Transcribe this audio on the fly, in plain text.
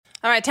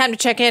All right, time to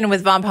check in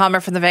with Vaughn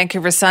Palmer from the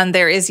Vancouver Sun.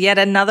 There is yet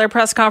another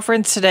press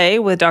conference today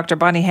with Dr.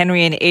 Bonnie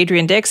Henry and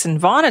Adrian Dix. And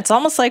Vaughn, it's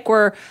almost like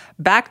we're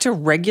back to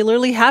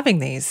regularly having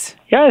these.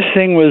 Yeah, this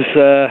thing was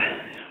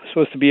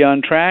supposed to be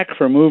on track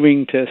for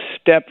moving to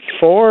Step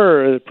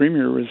 4. The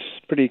Premier was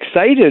pretty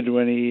excited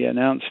when he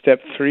announced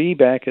Step 3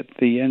 back at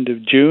the end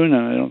of June.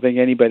 And I don't think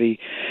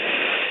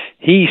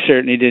he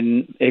certainly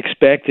didn't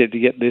expect it to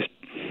get this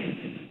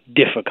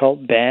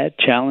difficult, bad,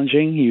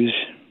 challenging.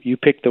 You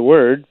picked the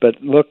word,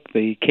 but look,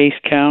 the case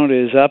count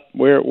is up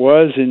where it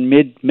was in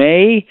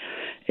mid-May.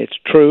 It's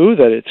true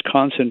that it's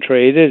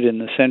concentrated in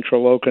the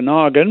central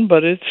Okanagan,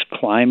 but it's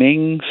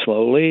climbing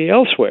slowly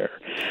elsewhere.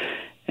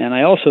 And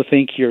I also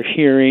think you're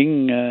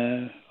hearing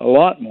a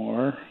lot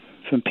more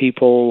from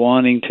people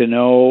wanting to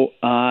know,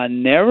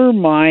 never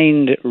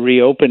mind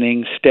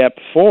reopening Step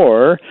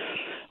 4,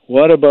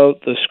 what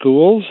about the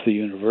schools, the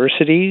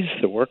universities,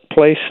 the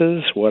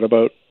workplaces? What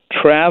about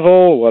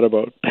travel? What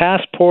about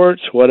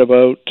passports? What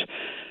about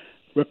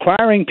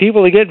requiring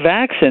people to get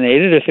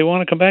vaccinated if they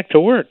want to come back to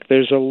work?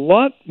 There's a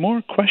lot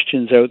more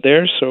questions out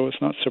there, so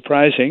it's not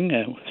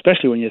surprising,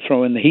 especially when you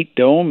throw in the heat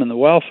dome and the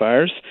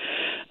wildfires,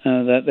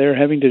 that they're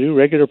having to do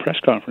regular press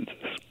conferences.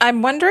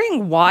 I'm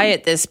wondering why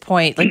at this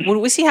point, like what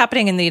we see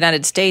happening in the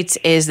United States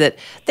is that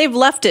they've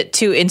left it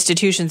to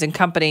institutions and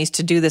companies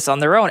to do this on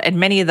their own, and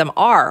many of them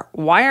are.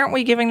 Why aren't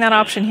we giving that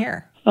option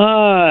here?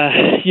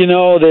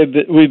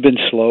 We've been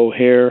slow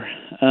here.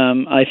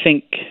 I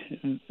think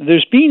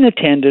there's been a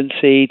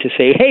tendency to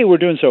say, hey, we're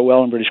doing so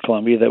well in British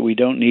Columbia that we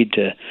don't need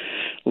to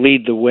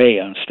lead the way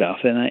on stuff.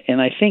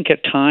 And I think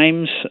at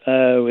times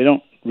we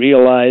don't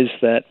realize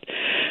that,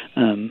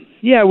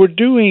 we're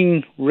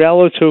doing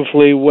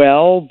relatively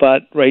well,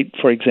 but, right,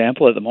 for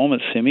example, at the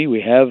moment, Simi,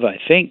 we have, I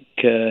think,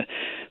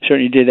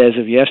 certainly did as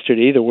of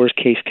yesterday, the worst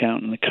case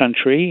count in the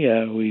country.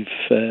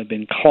 We've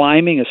been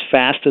climbing as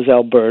fast as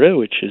Alberta,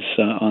 which is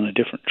on a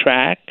different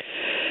track.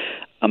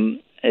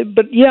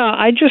 But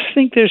I just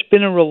think there's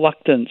been a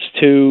reluctance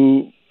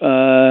to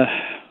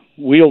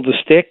wield the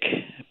stick,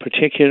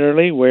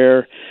 particularly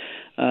where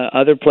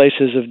other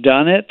places have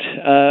done it.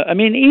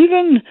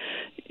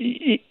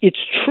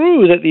 It's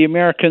true that the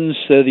Americans,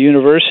 the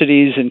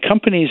universities and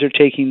companies are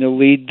taking the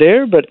lead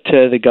there, but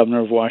the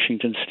governor of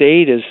Washington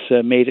State has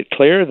made it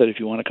clear that if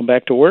you want to come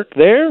back to work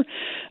there,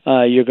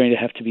 you're going to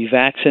have to be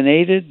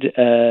vaccinated.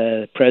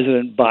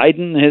 President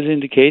Biden has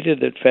indicated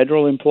that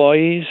federal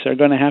employees are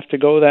going to have to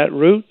go that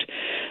route.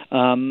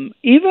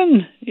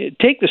 Even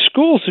take the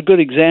schools, a good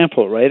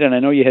example, right? And I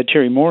know you had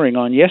Terry Mooring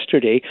on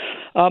yesterday.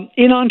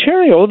 In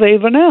Ontario,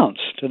 they've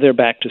announced their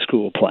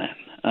back-to-school plan.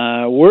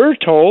 We're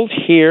told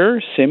here,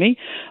 Simi,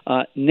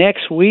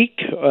 next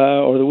week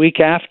or the week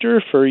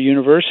after for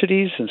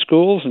universities and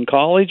schools and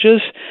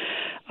colleges.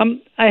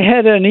 I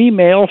had an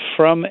email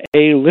from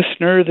a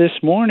listener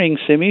this morning,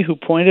 Simi, who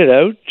pointed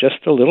out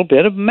just a little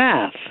bit of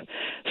math.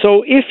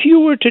 So if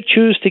you were to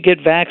choose to get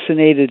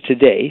vaccinated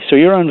today, so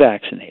you're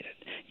unvaccinated,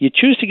 you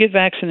choose to get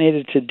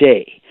vaccinated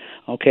today,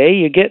 okay,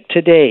 you get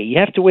today. You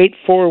have to wait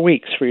 4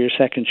 weeks for your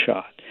second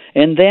shot,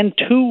 and then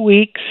 2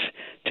 weeks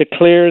to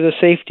clear the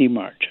safety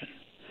margin.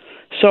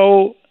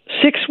 So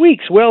 6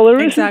 weeks. Well,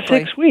 there isn't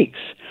 6 weeks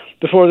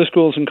before the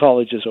schools and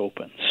colleges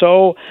open.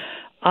 So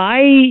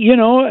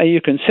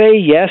you can say,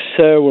 yes,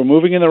 we're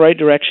moving in the right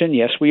direction.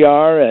 Yes, we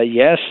are.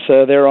 Yes,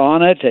 they're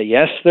on it.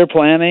 Yes, they're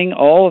planning,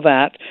 all of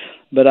that.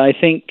 But I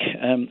think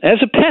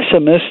as a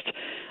pessimist,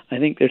 I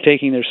think they're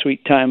taking their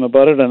sweet time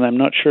about it, and I'm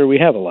not sure we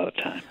have a lot of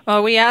time.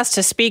 Well, we asked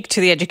to speak to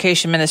the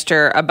education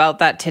minister about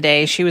that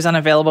today. She was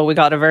unavailable. We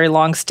got a very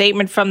long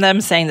statement from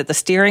them saying that the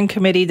steering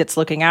committee that's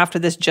looking after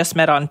this just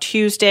met on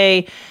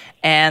Tuesday,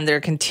 and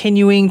they're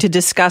continuing to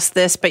discuss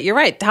this. But you're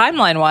right,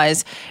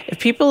 timeline-wise, if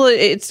people,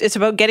 it's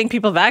about getting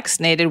people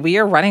vaccinated. We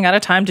are running out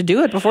of time to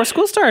do it before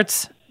school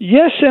starts.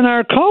 Yes, and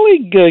our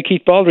colleague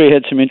Keith Baldry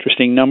had some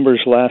interesting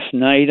numbers last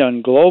night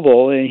on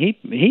Global, and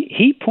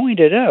he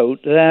pointed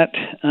out that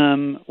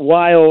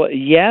while,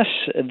 yes,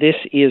 this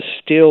is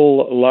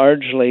still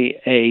largely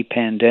a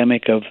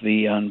pandemic of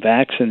the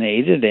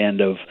unvaccinated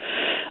and of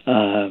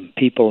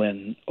people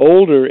in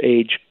older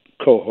age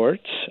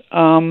cohorts,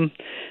 I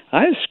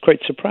was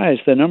quite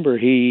surprised. The number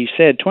he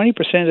said,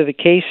 20% of the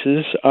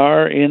cases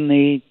are in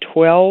the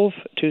 12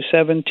 to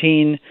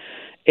 17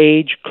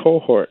 age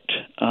cohort.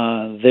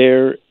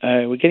 We're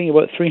getting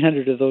about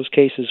 300 of those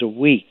cases a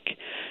week.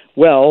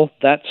 Well,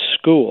 that's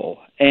school.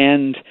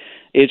 And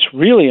it's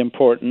really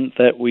important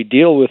that we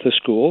deal with the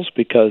schools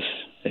because,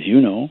 as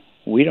you know,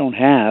 we don't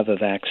have a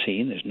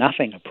vaccine. There's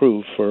nothing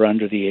approved for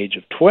under the age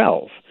of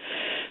 12.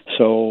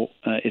 So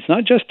it's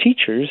not just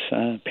teachers,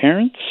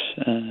 parents,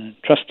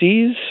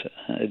 trustees,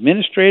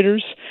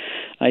 administrators.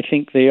 I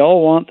think they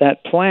all want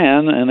that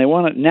plan, and they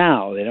want it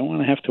now. They don't want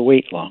to have to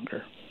wait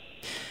longer.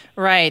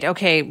 Right.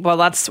 Okay. Well,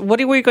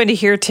 what are we going to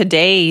hear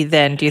today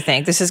then, do you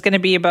think? This is going to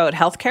be about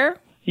healthcare?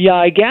 Yeah,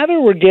 I gather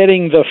we're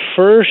getting the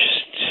first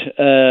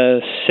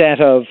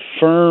set of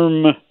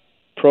firm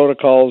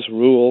protocols,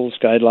 rules,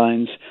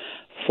 guidelines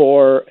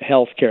for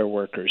healthcare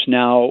workers.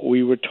 Now,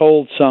 we were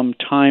told some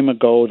time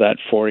ago that,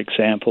 for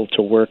example,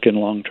 to work in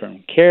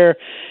long-term care,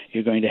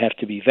 you're going to have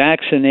to be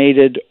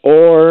vaccinated,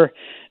 or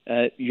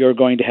you're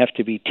going to have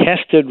to be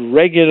tested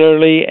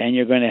regularly, and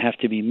you're going to have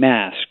to be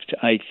masked.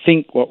 I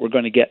think what we're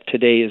going to get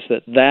today is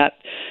that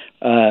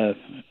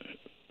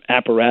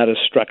apparatus,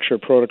 structure,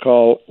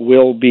 protocol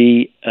will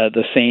be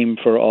the same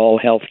for all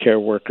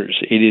healthcare workers.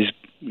 It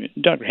is,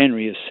 Dr.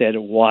 Henry has said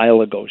a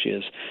while ago, she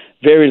has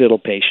very little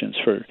patience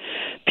for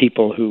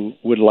people who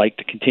would like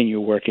to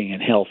continue working in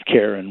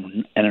healthcare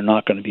and are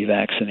not going to be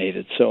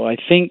vaccinated. So I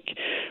think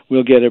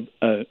we'll get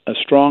a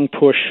strong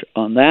push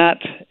on that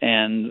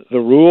and the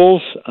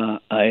rules.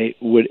 I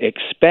would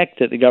expect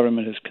that the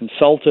government has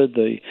consulted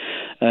the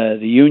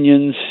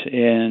unions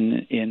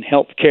in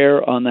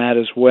healthcare on that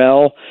as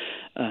well,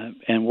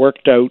 and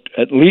worked out,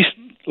 at least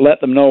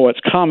let them know what's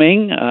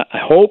coming. I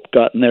hope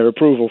gotten their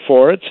approval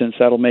for it, since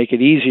that'll make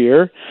it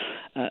easier.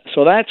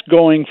 So that's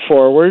going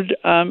forward.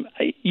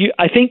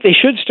 I think they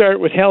should start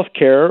with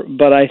healthcare,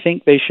 but I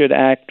think they should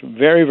act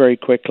very, very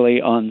quickly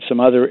on some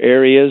other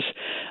areas,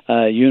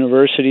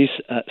 universities,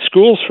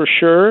 schools for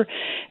sure.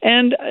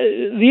 And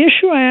the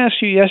issue I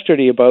asked you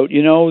yesterday about,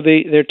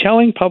 they're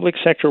telling public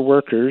sector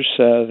workers,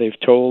 they've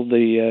told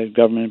the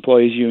Government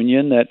Employees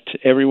Union that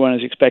everyone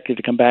is expected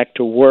to come back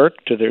to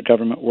work, to their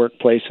government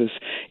workplaces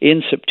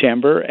in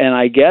September, and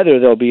I gather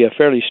there'll be a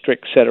fairly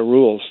strict set of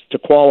rules to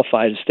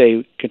qualify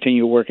to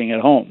continue working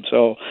at home.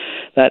 So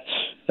that's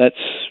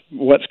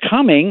what's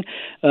coming.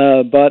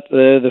 But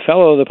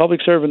the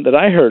public servant that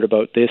I heard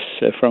about this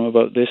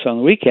on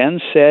the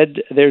weekend said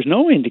there's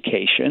no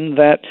indication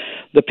that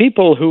the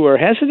people who are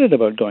hesitant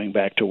about going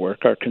back to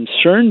work are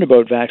concerned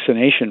about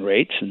vaccination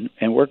rates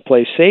and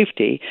workplace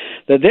safety,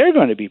 that they're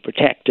going to be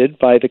protected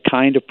by the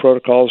kind of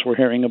protocols we're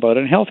hearing about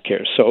in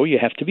healthcare. So you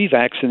have to be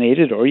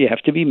vaccinated, or you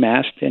have to be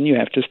masked, and you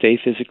have to stay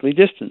physically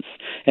distanced,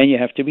 and you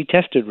have to be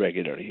tested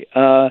regularly.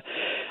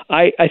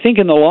 I think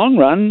in the long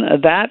run,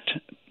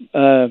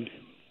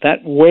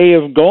 that way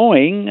of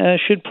going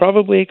should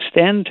probably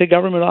extend to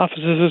government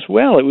offices as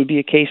well. It would be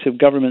a case of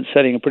government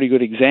setting a pretty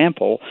good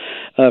example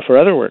for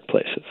other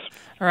workplaces.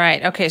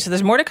 Right. Okay. So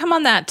there's more to come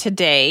on that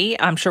today.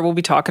 I'm sure we'll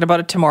be talking about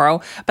it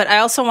tomorrow. But I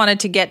also wanted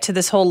to get to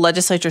this whole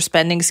legislature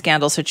spending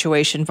scandal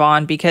situation,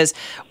 Vaughn, because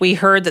we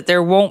heard that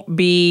there won't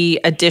be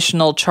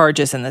additional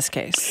charges in this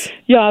case.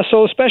 Yeah.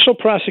 So special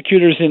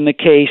prosecutors in the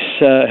case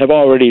have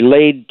already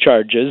laid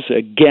charges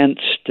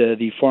against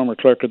the former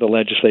clerk of the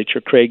legislature,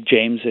 Craig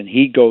James, and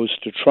he goes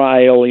to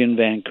trial in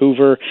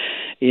Vancouver.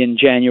 In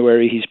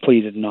January, he's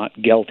pleaded not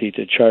guilty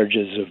to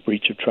charges of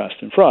breach of trust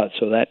and fraud.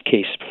 So that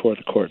case before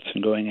the courts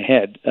and going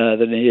ahead.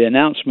 The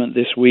announcement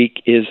this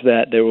week is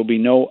that there will be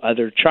no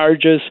other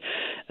charges.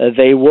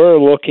 They were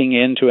looking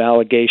into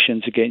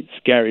allegations against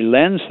Gary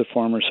Lenz, the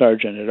former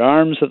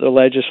Sergeant-at-Arms of the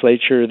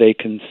legislature. They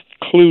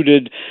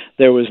concluded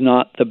there was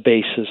not the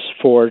basis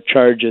for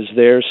charges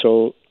there,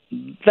 so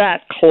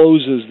that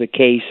closes the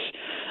case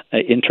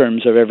in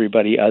terms of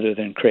everybody other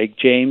than Craig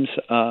James.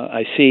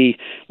 I see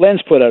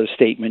Lenz put out a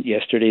statement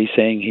yesterday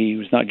saying he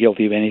was not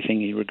guilty of anything.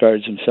 He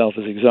regards himself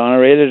as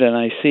exonerated, and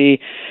I see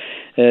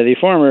the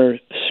former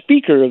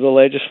Speaker of the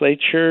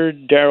legislature,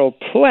 Darryl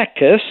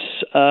Plecas,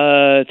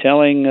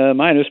 telling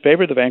my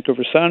newspaper, the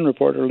Vancouver Sun,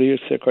 reporter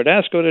Lisa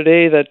Cordasco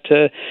today,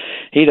 that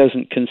he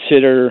doesn't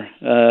consider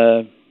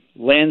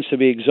Lenz to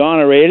be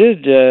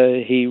exonerated.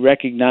 He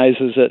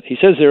recognizes that, he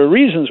says there are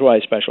reasons why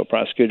special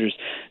prosecutors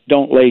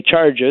don't lay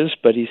charges,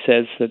 but he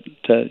says that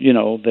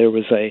there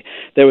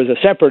was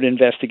a separate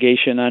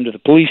investigation under the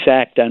Police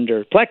Act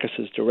under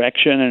Plecas's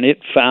direction, and it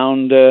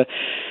found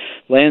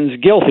Lenz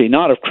guilty,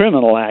 not of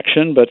criminal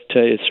action, but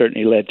it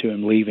certainly led to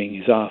him leaving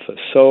his office.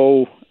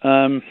 So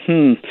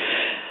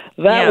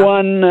that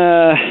one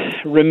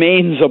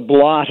remains a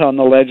blot on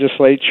the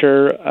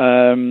legislature.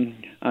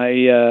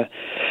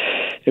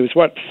 It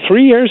was,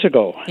 3 years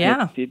ago?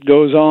 Yeah. It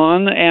goes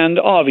on, and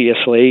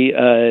obviously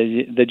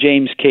the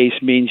James case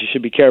means you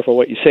should be careful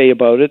what you say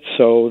about it,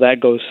 so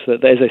that goes, as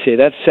I say,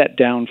 that's set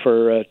down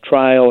for a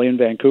trial in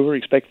Vancouver,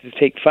 expected to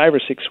take 5 or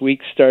 6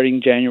 weeks starting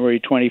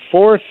January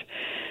 24th,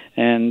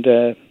 and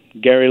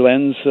Gary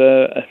Lenz,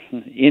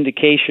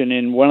 indication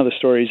in one of the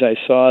stories I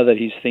saw that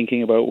he's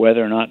thinking about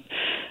whether or not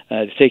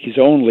to take his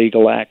own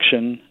legal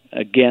action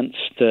against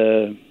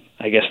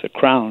I guess the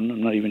Crown.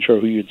 I'm not even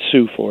sure who you'd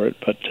sue for it,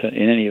 but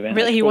in any event,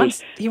 really,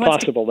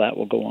 that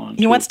will go on.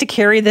 He wants to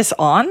carry this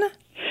on?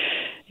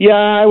 Yeah,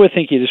 I would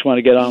think you just want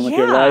to get on with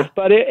your life,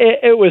 but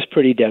it was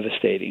pretty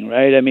devastating,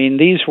 right? I mean,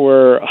 these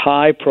were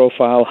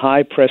high-profile,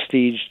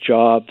 high-prestige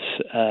jobs,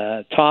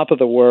 top of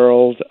the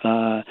world.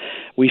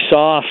 We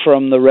saw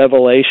from the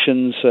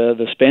revelations,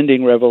 the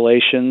spending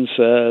revelations,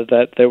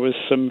 that there was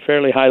some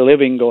fairly high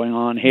living going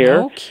on here.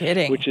 No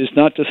kidding. Which is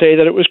not to say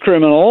that it was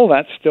criminal.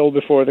 That's still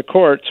before the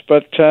courts,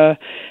 but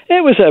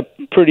it was a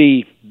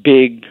pretty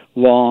big,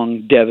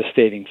 long,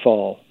 devastating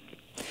fall.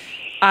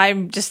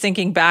 I'm just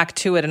thinking back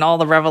to it and all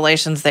the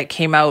revelations that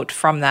came out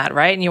from that,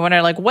 right? And you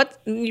wonder, like,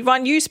 what,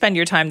 Yvonne, you spend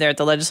your time there at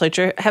the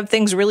legislature. Have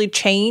things really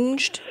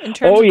changed in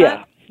terms of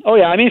that? Oh,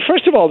 yeah. I mean,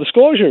 first of all,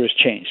 disclosure has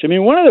changed. I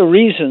mean, one of the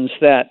reasons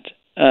that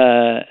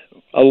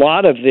a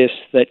lot of this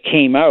that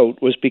came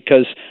out was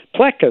because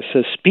Plecas,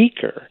 as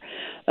Speaker,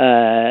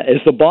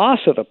 is the boss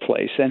of the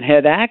place and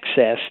had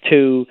access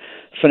to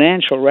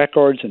financial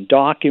records and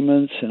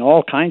documents and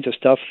all kinds of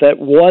stuff that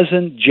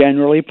wasn't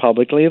generally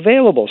publicly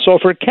available. So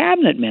for a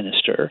cabinet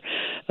minister's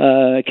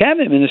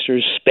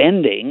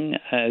spending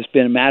has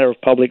been a matter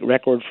of public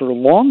record for a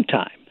long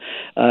time.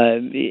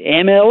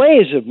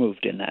 MLAs have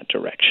moved in that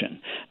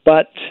direction.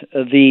 But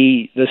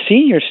the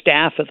senior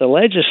staff at the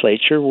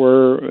legislature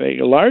were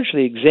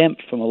largely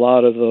exempt from a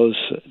lot of those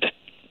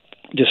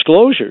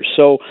disclosures.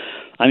 So,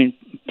 I mean,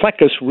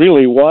 Plecas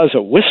really was a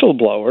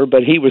whistleblower,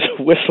 but he was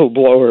a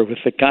whistleblower with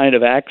the kind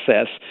of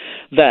access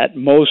that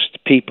most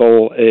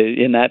people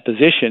in that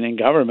position in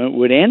government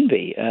would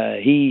envy.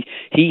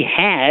 He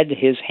had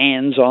his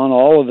hands on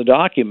all of the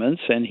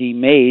documents, and he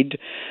made,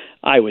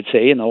 I would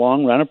say, in the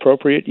long run,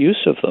 appropriate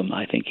use of them.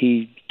 I think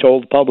he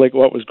told the public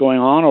what was going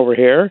on over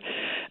here.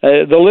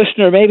 The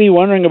listener may be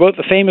wondering about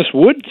the famous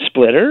wood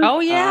splitter. Oh,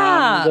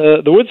 yeah.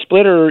 The wood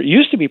splitter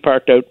used to be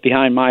parked out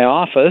behind my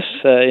office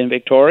in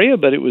Victoria,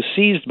 but it was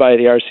seized by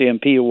the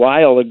RCMP a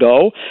while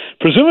ago,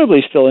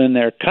 presumably still in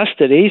their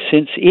custody,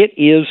 since it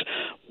is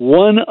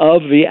one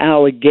of the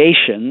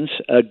allegations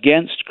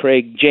against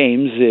Craig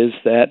James is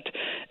that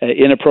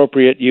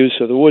inappropriate use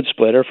of the wood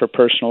splitter for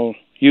personal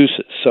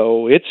uses.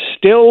 So it's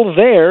still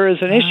there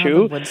as an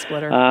issue. The wood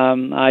splitter.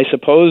 I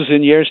suppose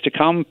in years to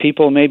come,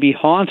 people may be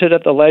haunted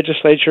at the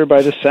legislature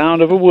by the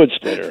sound of a wood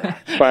splitter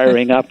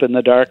firing up in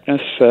the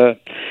darkness.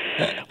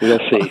 We'll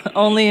see.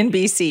 Only in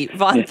BC.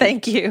 Vaughn,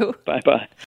 thank you. Bye-bye.